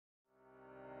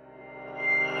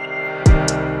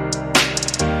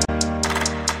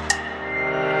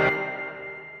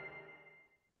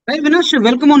Hi Avinash,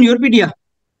 welcome on YourPedia.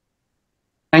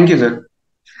 Thank you, sir.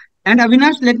 And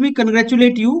Avinash, let me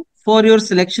congratulate you for your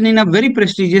selection in a very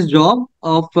prestigious job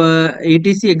of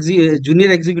ATC Junior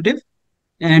Executive,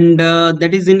 and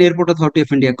that is in Airport Authority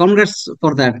of India. Congrats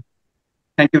for that.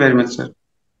 Thank you very much, sir.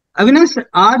 Avinash,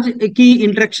 आज की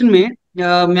interaction में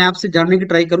मैं आपसे जानने की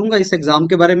try करूंगा इस exam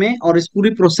के बारे में और इस पूरी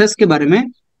प्रोसेस के बारे में।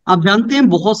 आप जानते हैं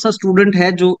बहुत सा स्टूडेंट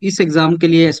है जो इस एग्जाम के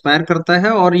लिए एस्पायर करता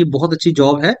है और ये बहुत अच्छी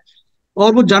जॉब है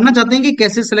और वो जानना चाहते हैं कि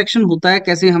कैसे सिलेक्शन होता है,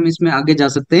 कैसे हम इसमें आगे जा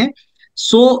सकते हैं।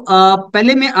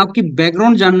 पहले मैं आपकी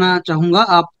बैकग्राउंड जानना चाहूंगा।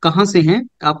 आप कहाँ से हैं,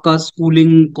 आपका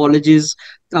स्कूलिंग, कॉलेजेस,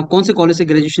 आप कौन से कॉलेज से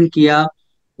ग्रेजुएशन किया?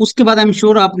 उसके बाद आई एम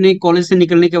श्योर आपने कॉलेज से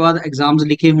निकलने के बाद एग्जाम्स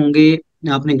लिखे होंगे,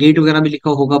 आपने गेट वगैरह भी लिखा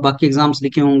होगा, बाकी एग्जाम्स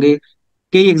लिखे होंगे,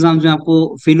 कई एग्जाम्स में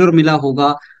आपको फेलियर मिला होगा।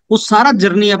 वो सारा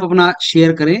जर्नी आप अपना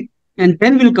शेयर करें and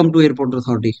then will come to airport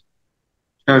authority.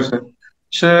 Sure, sir.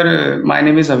 Sir, my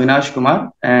name is Avinash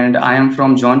Kumar and I am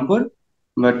from Jaunpur,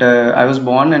 but I was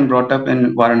born and brought up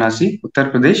in Varanasi,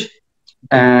 Uttar Pradesh,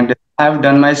 and I have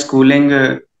done my schooling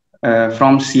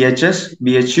from CHS,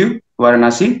 BHU,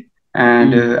 Varanasi,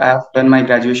 and I have done my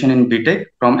graduation in BTech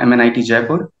from MNIT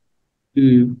Jaipur.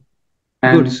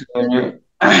 And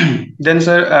then,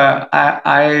 sir,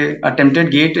 I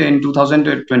attempted GATE in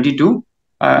 2022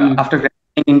 after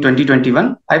graduating in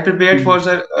 2021. I prepared for,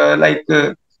 sir,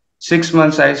 6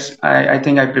 months. I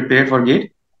think I prepared for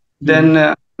GATE. Then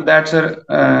that, sir,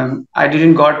 I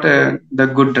didn't got the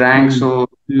good rank, so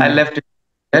I left it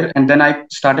there, and then I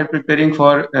started preparing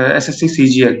for SSC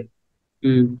CGL.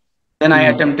 Then I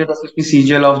attempted SSC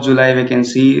CGL of July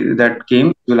vacancy that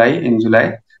came in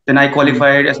July. Then I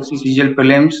qualified SSC CGL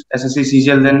prelims. SSC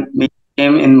CGL then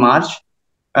came in March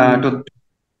to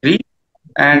 3.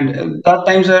 And that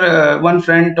time, sir, one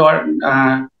friend told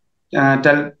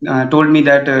me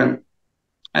that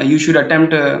you should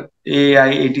attempt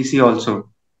AAI ATC also.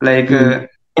 I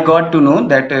got to know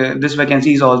that this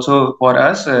vacancy is also for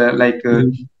us.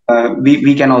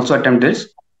 We can also attempt this.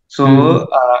 So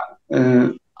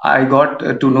I got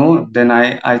to know. Then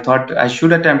I thought I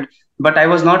should attempt, but I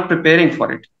was not preparing for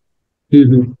it.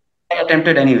 I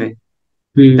attempted anyway.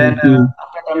 Then after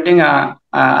attempting,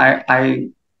 I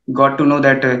got to know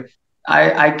that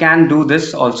I can do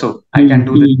this also. I can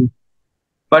do this.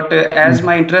 But as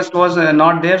my interest was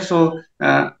not there, so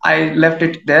I left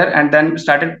it there and then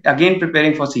started again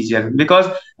preparing for CGL because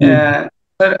sir,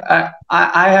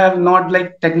 I have not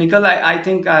like technical. I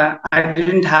think I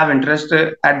didn't have interest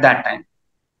at that time.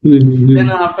 Then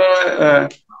after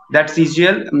that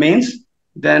CGL mains,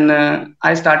 then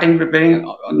I started preparing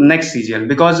next CGL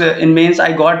because in mains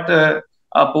I got a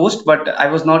post, but I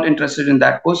was not interested in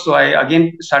that post. So I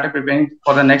again started preparing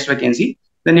for the next vacancy.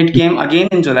 Then it came again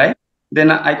in July. Then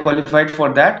I qualified for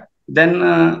that. Then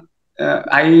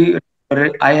I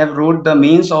have wrote the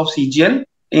mains of CGL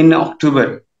in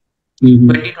October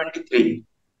 2023.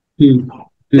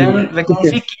 Then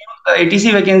vacancy came,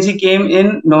 ATC vacancy came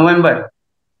in November.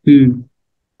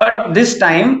 But this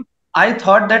time I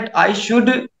thought that I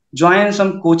should join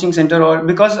some coaching center or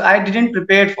because I didn't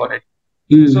prepare for it.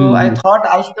 So I thought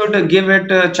I should give it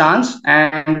a chance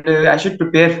and I should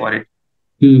prepare for it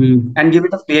and give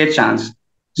it a fair chance.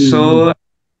 So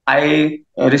I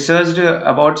researched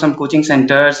about some coaching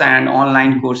centers and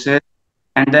online courses,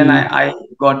 and then I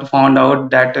got found out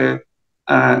that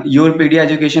YourPedia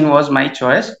education was my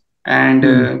choice, and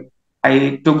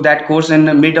I took that course in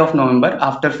the mid of November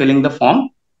after filling the form,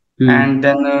 and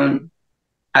then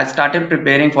I started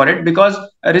preparing for it because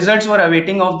results were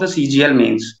awaiting of the CGL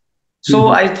mains. So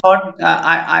I thought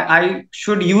I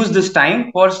should use this time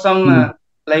for some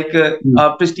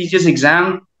prestigious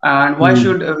exam. And why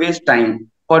should waste time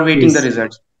for waiting the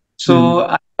results? So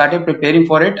I started preparing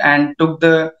for it and took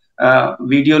the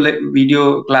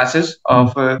video classes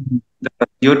of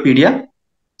YourPedia.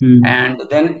 And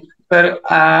then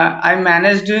I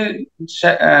managed.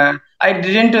 I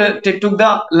didn't took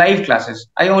the live classes.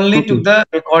 I only took the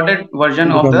recorded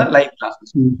version of the live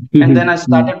classes. And then I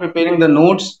started preparing the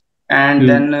notes. And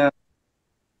then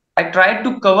I tried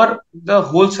to cover the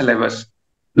whole syllabus.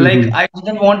 Like I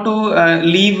didn't want to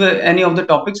leave any of the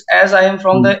topics as I am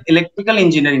from the electrical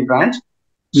engineering branch.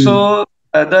 So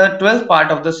the 12th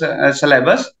part of the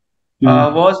syllabus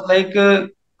was like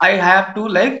I have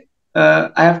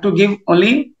to give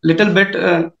only little bit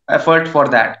effort for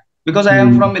that because I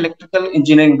am from electrical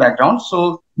engineering background.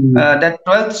 So that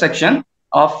 12th section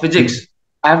of physics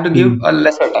I have to give a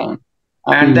lesser time,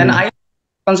 and then I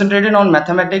concentrated on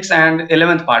mathematics and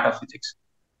 11th part of physics.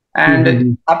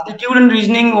 And aptitude and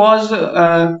reasoning was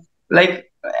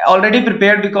like already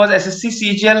prepared because SSC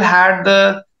CGL had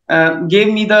the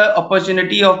gave me the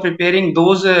opportunity of preparing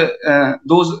those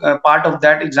part of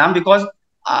that exam, because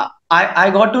I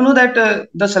got to know that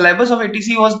the syllabus of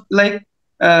ATC was like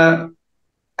uh,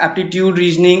 aptitude,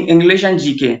 reasoning, English, and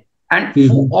GK, and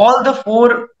all the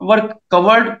four were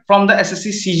covered from the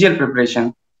SSC CGL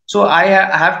preparation. So I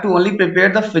have to only prepare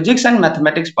the physics and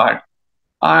mathematics part,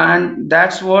 and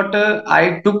that's what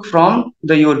I took from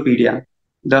the YourPedia,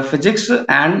 the physics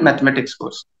and mathematics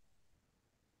course.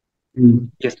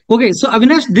 Yes. Okay, so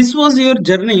Avinash, this was your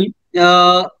journey.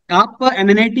 आप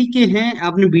MNIT के हैं,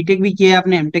 आपने BTech भी किया है,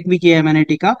 आपने MTech भी किया है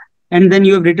MNIT का, and then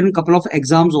you have written a couple of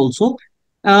exams also.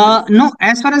 Now,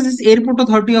 as far as this Airport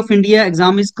Authority of India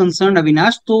exam is concerned,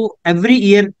 Avinash, so every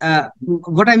year,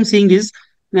 what I'm saying is,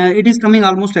 it is coming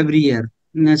almost every year.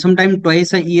 Sometime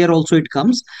twice a year also it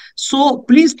comes. So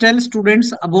please tell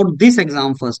students about this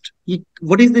exam first.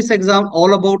 What is this exam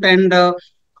all about, and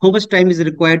how much time is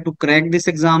required to crack this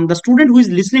exam? The student who is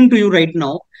listening to you right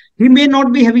now, he may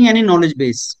not be having any knowledge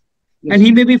base. Yes. And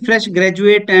he may be fresh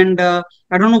graduate, and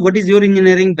I don't know what is your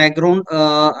engineering background.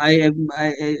 I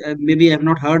maybe I have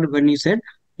not heard when you said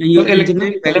your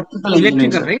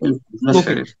electrical, right? Yes,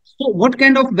 okay. So what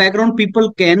kind of background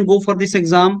people can go for this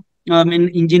exam? I mean,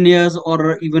 engineers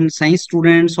or even science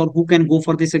students, or who can go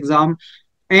for this exam?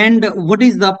 And what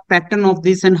is the pattern of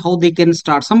this, and how they can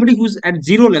start? Somebody who's at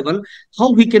zero level,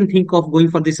 how we can think of going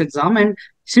for this exam? And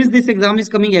since this exam is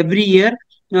coming every year,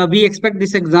 we expect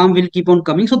this exam will keep on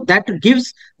coming. So that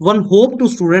gives one hope to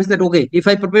students that, okay, if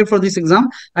I prepare for this exam,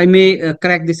 I may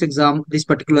crack this exam this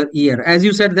particular year. As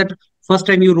you said that first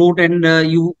time you wrote and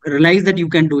you realized that you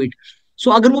can do it.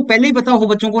 So अगर वो पहले ही पता हो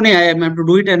बच्चों को नहीं आया मैं to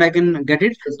do it and I can get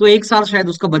it, तो एक साल शायद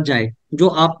उसका बच जाए, जो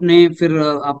आपने फिर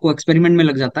आपको एक्सपेरिमेंट में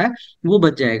लग जाता है वो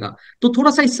बच जाएगा. तो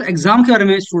थोड़ा सा इस एग्जाम के बारे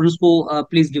में स्टूडेंट्स को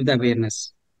please give the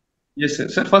awareness. Yes,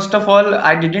 sir. First of all,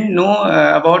 I didn't know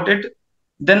about it.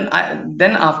 Then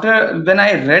after when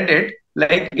I read it,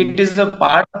 like it is a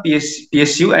part of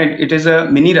PSU and it is a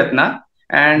mini Ratna.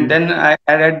 And then I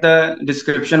read the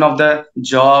description of the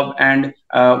job and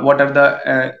what are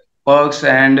the perks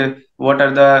and what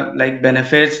are the like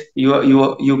benefits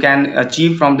you can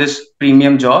achieve from this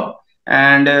premium job.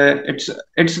 And it's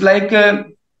like the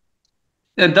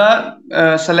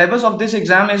syllabus of this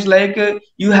exam is like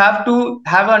you have to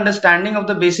have an understanding of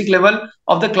the basic level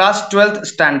of the class 12th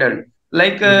standard.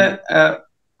 Like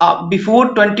before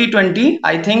 2020,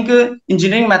 I think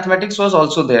engineering mathematics was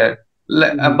also there.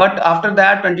 But after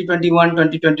that, 2021,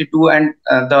 2022, and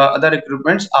the other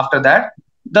recruitments after that,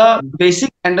 the basic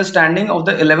understanding of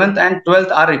the 11th and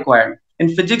 12th are required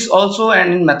in physics also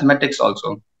and in mathematics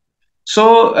also.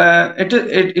 So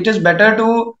it is better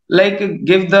to like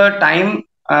give the time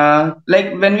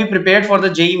like when we prepared for the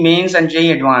JEE mains and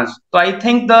JEE advanced. So I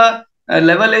think the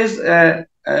level is a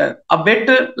bit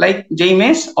like JEE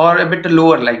mains or a bit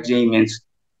lower like JEE mains.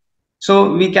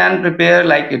 So we can prepare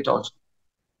like it also.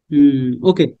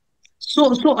 Okay.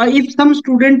 So if some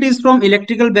student is from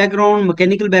electrical background,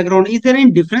 mechanical background, is there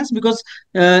any difference? Because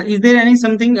is there any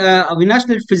something, Avinash,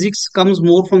 that physics comes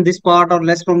more from this part or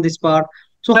less from this part?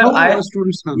 So sir, how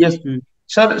students? Yes,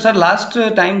 sir. Last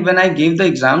time when I gave the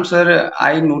exam, sir,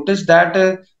 I noticed that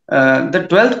the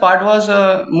 12th part was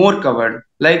more covered.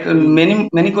 Like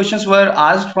many questions were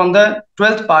asked from the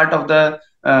 12th part of the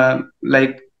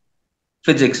like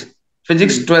physics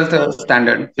 12th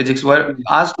standard physics were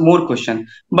asked more question.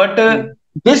 But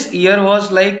this year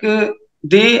was like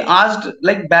they asked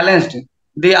like balanced.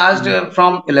 They asked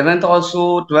from 11th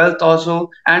also, 12th also,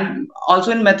 and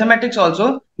also in mathematics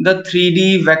also the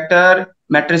 3D vector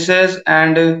matrices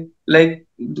and like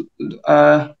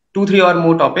 2-3 or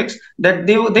more topics that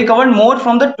they covered more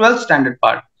from the 12th standard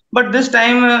part. But this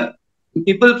time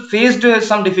people faced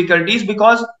some difficulties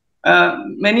because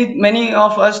many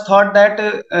of us thought that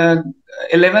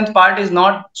 11th part is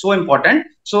not so important.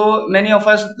 So many of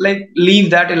us like leave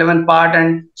that 11th part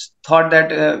and thought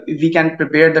that we can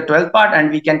prepare the 12th part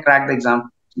and we can crack the exam.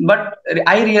 But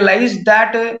I realized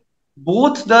that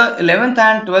both the 11th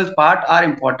and 12th part are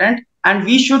important and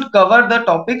we should cover the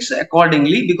topics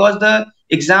accordingly, because the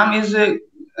exam is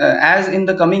as in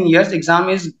the coming years exam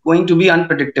is going to be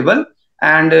unpredictable.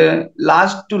 And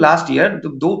last year,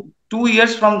 2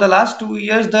 years from the last 2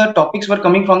 years, the topics were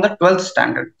coming from the 12th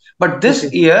standard. But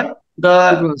this year,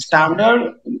 the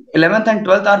standard 11th and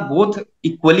 12th are both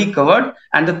equally covered,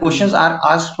 and the questions are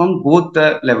asked from both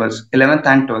the levels, 11th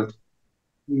and 12th.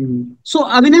 So,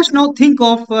 Avinash, now think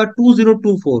of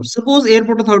 2024. Suppose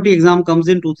Airport Authority exam comes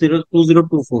in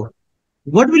 2024.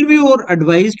 What will be your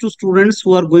advice to students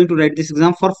who are going to write this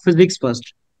exam for physics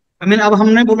first? I mean, अब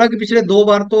हमने बोला कि पिछले 2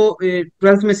 बार तो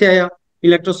 12th में से आया,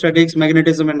 electrostatics,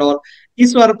 magnetism and all.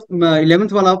 इस बार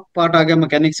 11th वाला पार्ट आ गया,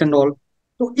 मैकेनिक्स एंड ऑल।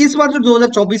 तो इस बार जो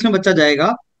 2024 में बच्चा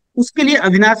जाएगा, उसके लिए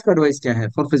अविनाश का एडवाइस क्या है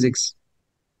for physics?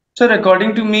 Sir,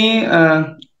 according to me,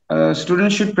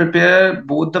 students should prepare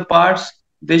both the parts.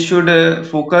 They should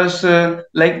focus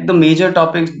like the major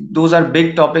topics, those are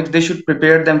big topics, they should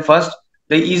prepare them first.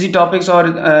 The easy topics or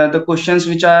the questions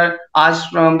which are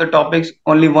asked from the topics,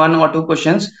 only one or two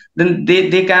questions, then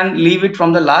they can leave it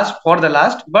from the last for the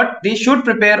last, but they should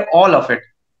prepare all of it.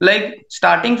 Like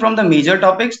starting from the major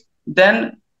topics,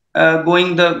 then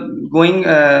going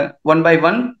one by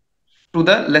one to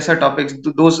the lesser topics.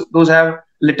 Those have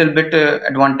little bit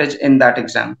advantage in that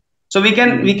exam. So we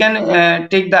can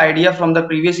take the idea from the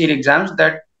previous year exams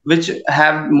that which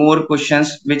have more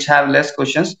questions, which have less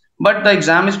questions, but the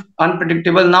exam is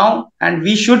unpredictable now, and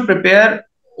we should prepare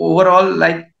overall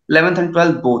like 11th and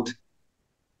 12th both.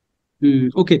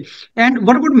 Okay. And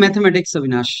what about mathematics,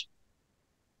 Avinash?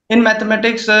 In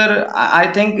mathematics, sir, I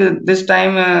think this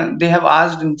time they have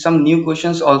asked some new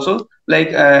questions also,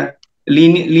 like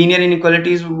linear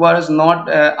inequalities was not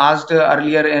asked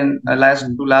earlier in last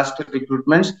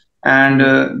recruitments,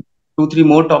 and two three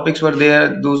more topics were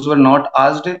there. Those were not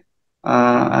asked.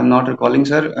 I'm not recalling,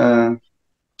 sir.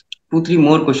 Two three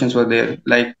more questions were there,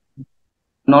 like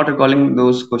not recalling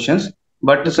those questions.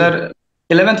 But Okay. sir,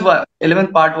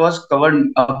 11th part was covered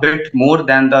a bit more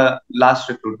than the last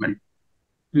recruitment.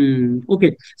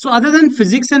 Okay. So other than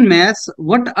physics and maths,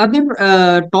 what other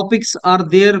topics are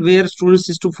there where students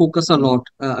is to focus a lot,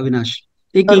 Avinash?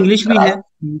 एक Sir, English भी है।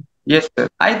 yes, sir.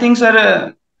 I think,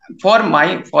 sir, for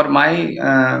my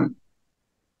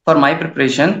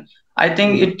preparation, I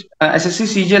think it SSC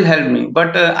CGL helped me.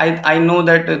 But I know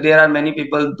that there are many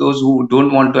people, those who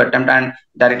don't want to attempt and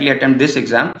directly attempt this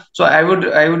exam. So I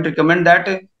would recommend that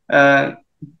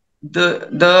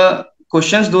the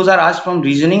questions those are asked from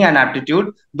reasoning and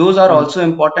aptitude, those are also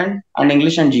important, and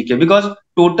English and GK, because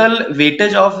total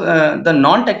weightage of the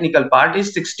non-technical part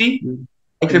is 60.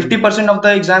 Like 50% of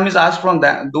the exam is asked from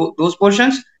those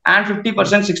portions, and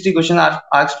 50% 60 questions are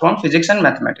asked from physics and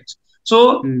mathematics.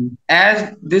 So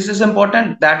as this is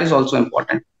important, that is also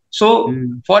important. So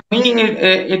for me,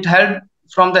 it helped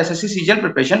from the SSC CGL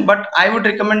preparation. But I would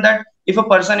recommend that if a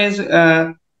person is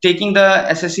taking the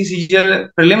SSC CGL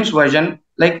prelims version,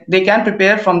 like they can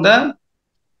prepare from the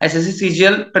SSC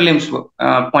CGL prelims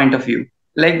point of view.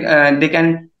 Like they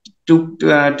can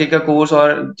take a course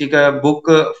or take a book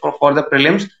for the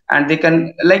prelims, and they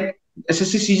can, like,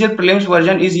 SSC CGL prelims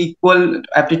version is equal,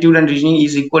 aptitude and reasoning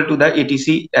is equal to the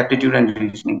ATC aptitude and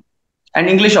reasoning, and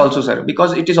English also, sir,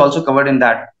 because it is also covered in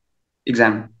that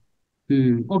exam.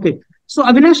 Okay. So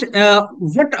Avinash,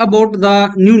 what about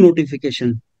the new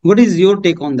notification? What is your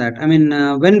take on that? I mean,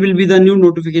 when will be the new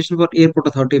notification for Airport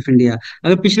Authority of India?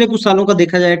 अगर पिछले कुछ सालों का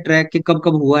देखा जाए track के कब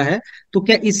कब हुआ है, तो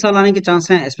क्या इस साल आने के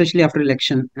चांस हैं, specially after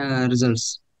election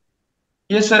results?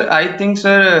 Yes, sir. I think,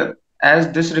 sir, as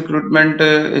this recruitment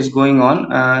is going on,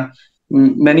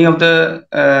 many of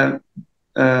the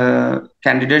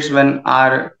candidates when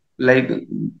are like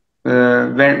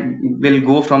when will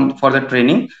go for the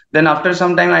training. Then after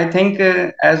some time, I think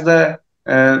as the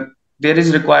there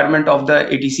is requirement of the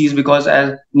ATCs, because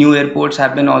as new airports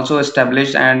have been also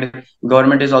established, and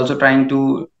government is also trying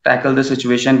to tackle the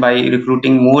situation by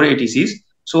recruiting more ATCs.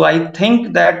 So I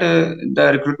think that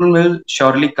the recruitment will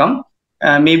surely come.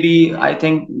 Maybe I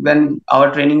think when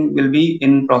our training will be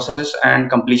in process and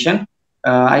completion,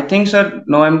 I think, sir,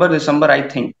 November, December, I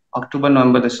think October,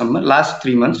 November, December, last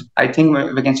 3 months, I think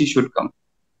vacancy should come.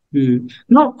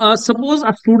 Now, suppose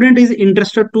a student is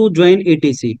interested to join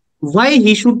ATC. Why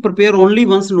he should prepare only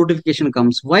once notification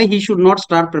comes? Why he should not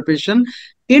start preparation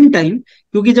in time?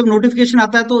 क्योंकि जब notification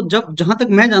आता है, तो जब जहां तक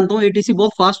मैं जानता हूँ एटीसी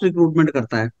बहुत फास्ट रिक्रूटमेंट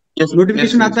करता है।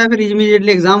 नोटिफिकेशन आता है, फिर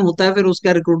इमीडिएटली एग्जाम होता है, फिर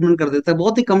उसका रिक्रूटमेंट कर देता है,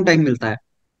 बहुत ही कम टाइम मिलता है।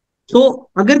 तो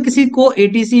अगर किसी को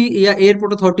एटीसी या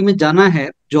एयरपोर्ट अथॉरिटी में जाना है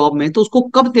जॉब में, तो उसको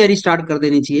कब तैयारी स्टार्ट कर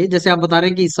देनी चाहिए? जैसे आप बता रहे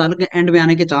हैं कि इस साल के एंड में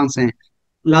आने के चांस हैं,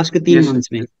 लास्ट के 3 मंथ्स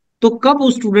में, तो कब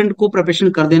उस स्टूडेंट को प्रिपरेशन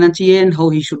कर देना चाहिए and how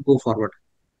he should go forward?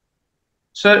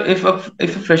 Sir, if a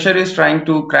fresher is trying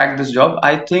to crack this job,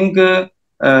 I think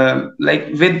like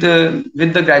with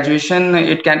the graduation,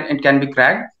 it can be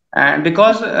cracked, and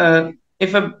because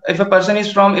if a person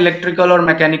is from electrical or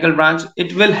mechanical branch,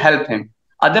 it will help him.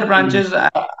 Other branches,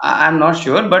 I'm not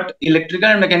sure, but electrical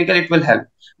and mechanical, it will help.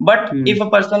 But if a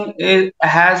person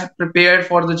has prepared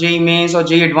for the JEE Mains or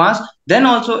JEE Advanced, then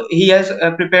also he has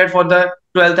prepared for the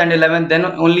 12th and 11th, then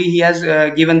only he has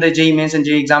given the JEE Mains and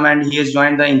JEE exam, and he has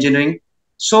joined the engineering.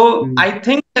 So I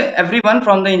think everyone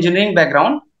from the engineering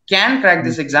background can crack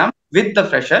this exam with the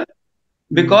fresher,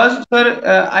 because sir,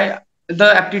 the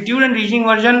aptitude and reasoning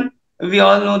version, we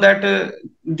all know that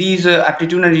these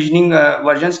aptitude and reasoning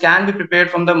versions can be prepared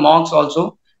from the mocks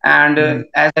also. And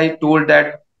as I told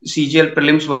that CGL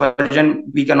prelims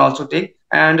version we can also take.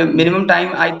 And minimum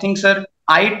time, I think, sir,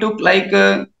 I took like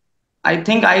I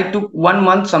think I took 1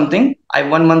 month something.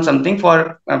 1 month something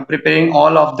for preparing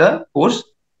all of the course.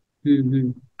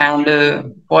 And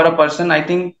for a person, I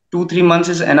think 2-3 months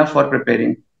is enough for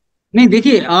preparing. नहीं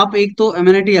देखिए, आप एक तो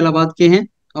MNIT Allahabad के हैं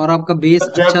और आपका base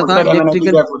अच्छा था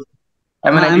इलेक्ट्रिकल।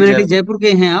 हाँ, एमएनआईटी जयपुर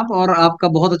के हैं आप, और आपका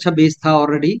बहुत अच्छा बेस था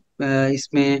ऑलरेडी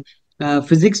इसमें,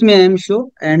 फिजिक्स में आई एम श्योर।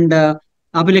 एंड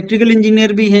आप इलेक्ट्रिकल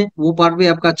इंजीनियर भी हैं, वो पार्ट भी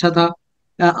आपका अच्छा था।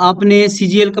 आपने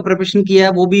सीजीएल का प्रिपरेशन किया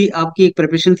है, वो भी आपकी एक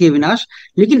प्रिपरेशन थी अविनाश।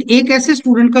 लेकिन एक ऐसे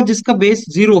स्टूडेंट का जिसका बेस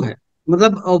जीरो है,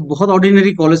 मतलब बहुत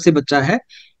ऑर्डिनरी कॉलेज से बच्चा है,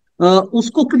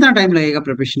 उसको कितना टाइम लगेगा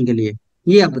प्रिपरेशन के लिए,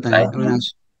 ये आप बताएं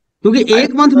अविनाश। क्योंकि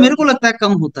एक मंथ मेरे को लगता है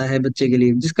कम होता है बच्चे के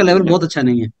लिए जिसका लेवल बहुत अच्छा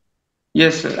नहीं है।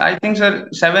 Yes, sir. I think, sir,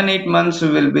 7-8 months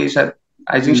will be, sir.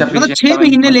 I think मतलब sufficient. 6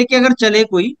 महीने लेके अगर चले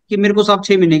कोई कि मेरे को साहब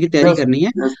 6 महीने की तैयारी करनी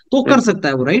है, तो कर सकता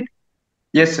है वो, राइट?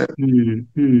 Yes sir.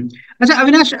 अच्छा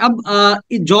अविनाश, अब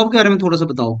जॉब के बारे में थोड़ा सा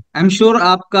बताओ। आई एम श्योर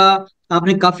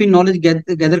आपने काफी नॉलेज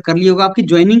गैदर कर ली होगा। आपकी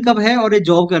ज्वाइनिंग कब है, और ये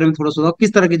जॉब के बारे में थोड़ा सा बताओ,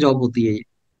 किस तरह की जॉब होती है, ये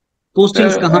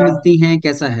पोस्टिंग्स कहाँ मिलती हैं,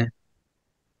 कैसा है?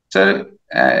 सर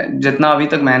जितना अभी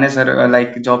तक मैंने सर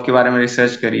लाइक जॉब के बारे में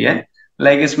रिसर्च करी है,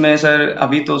 लाइक इसमें सर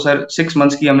अभी तो सर 6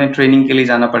 मंथ्स की हमें ट्रेनिंग के लिए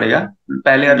जाना पड़ेगा।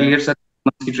 पहले अर्लियर सर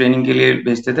मंथ्स की ट्रेनिंग के लिए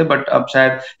भेजते थे, बट अब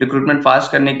शायद रिक्रूटमेंट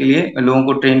फास्ट करने के लिए, लोगों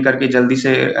को ट्रेन करके जल्दी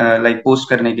से लाइक पोस्ट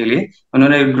करने के लिए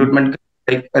उन्होंने रिक्रूटमेंट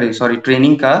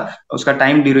ट्रेनिंग का उसका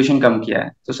टाइम ड्यूरेशन कम किया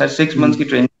है। तो सर 6 मंथ्स की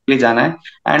ट्रेनिंग के लिए जाना है।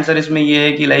 एंड सर इसमें ये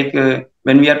है कि like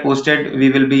when we are posted we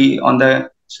will be on the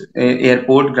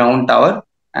airport ground tower,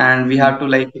 and we have to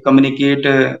like communicate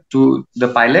to the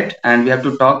pilot, and we have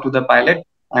to talk to the pilot,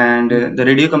 and the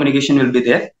radio communication will be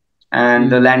there,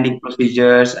 and the landing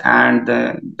procedures and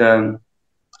the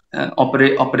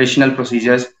operational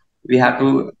procedures, we have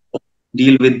to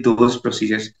deal with those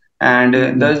procedures. And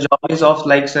the job is of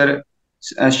like, sir,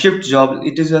 a shift job.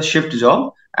 It is a shift job,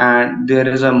 and there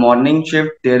is a morning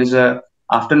shift, there is a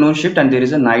afternoon shift, and there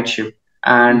is a night shift.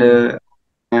 And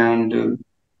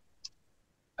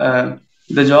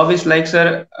the job is like,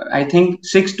 sir, I think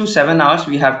 6 to 7 hours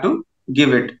we have to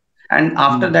give it, and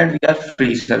after that we are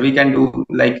free, sir. We can do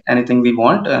like anything we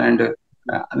want, and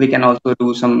we can also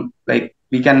do some like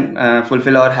we can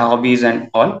fulfill our hobbies and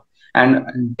all, and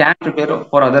can prepare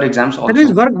for other exams also. That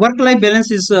means work life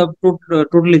balance is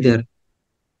totally there.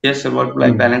 Yes sir, work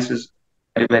life balance is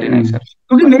very nice sir.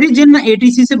 क्योंकि मेरी जिन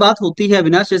ATC से बात होती है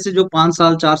अविनाश, जैसे जो 5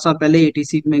 साल 4 साल पहले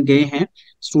एटीसी में गए हैं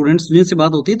स्टूडेंट्स, जिनसे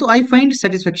बात होती है, तो I find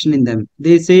satisfaction in them.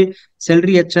 दे से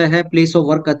सैलरी अच्छा है, प्लेस ऑफ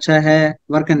वर्क अच्छा है,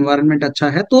 वर्क एनवायरनमेंट अच्छा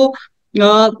है, तो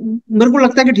मेरे को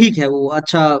लगता है कि ठीक है, वो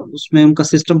अच्छा उसमें उनका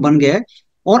सिस्टम बन गया है।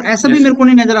 और ऐसा भी मेरे को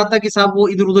नहीं नजर आता कि साहब वो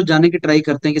इधर उधर जाने की ट्राई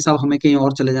करते हैं कि साहब हमें कहीं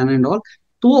और चले जाना एंड ऑल।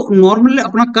 तो वो नॉर्मली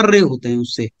अपना कर रहे होते हैं,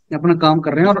 उससे अपना काम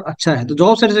कर रहे हैं, और अच्छा है। तो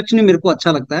जॉब सेटिस्फेक्शन मेरे को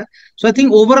अच्छा लगता है। सो आई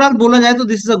थिंक ओवरऑल बोला जाए तो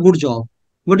this is a good job.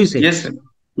 What do you से? Yes sir.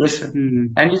 Yes sir.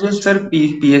 And it is, sir,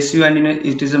 PSU, and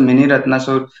it is a mini Ratna,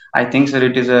 so I think, sir,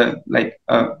 it is a like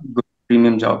a good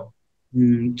premium job.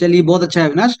 चलिए, बहुत अच्छा है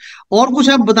अविनाश। और कुछ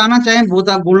आप बताना चाहें,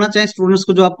 बोलना चाहें स्टूडेंट्स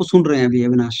को जो आपको सुन रहे हैं अभी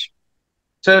अविनाश?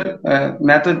 सर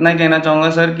मैं तो इतना ही कहना चाहूंगा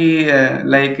सर कि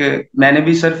लाइक मैंने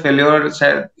भी सर फेल्योर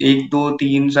सर 1 2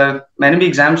 3 सर मैंने भी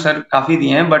एग्जाम सर काफी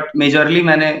दिए हैं, बट मेजरली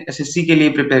मैंने एसएससी के लिए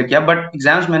प्रिपेयर किया, बट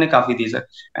एग्जाम्स मैंने काफी दिए sir.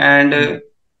 And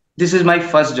this is my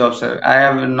first job, sir. I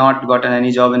have not gotten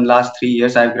any job in last 3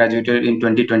 years. I have graduated in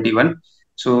 2021,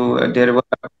 so there were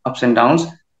ups and downs,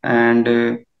 and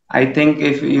I think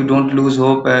if you don't lose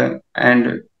hope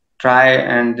and try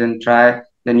and then try,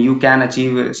 then you can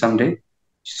achieve someday,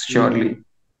 surely.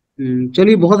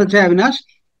 चलिए, बहुत अच्छा है अविनाश।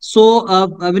 सो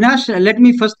Avinash, let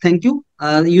me first thank you.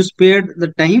 You spared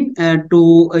the time to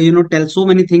tell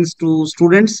so many things to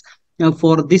students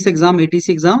for this exam,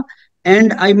 ATC exam.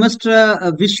 And I must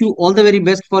wish you all the very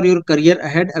best for your career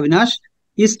ahead, Avinash.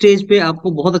 इस stage पे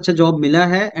आपको बहुत अच्छा job मिला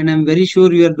है, and I'm very sure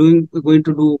you are going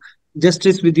to do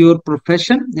justice with your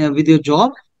profession, with your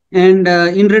job, and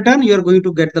in return you are going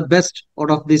to get the best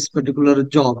out of this particular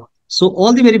job. So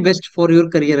all the very best for your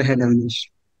career ahead, Avinash.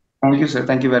 Thank you, sir.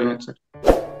 Thank you very much, sir.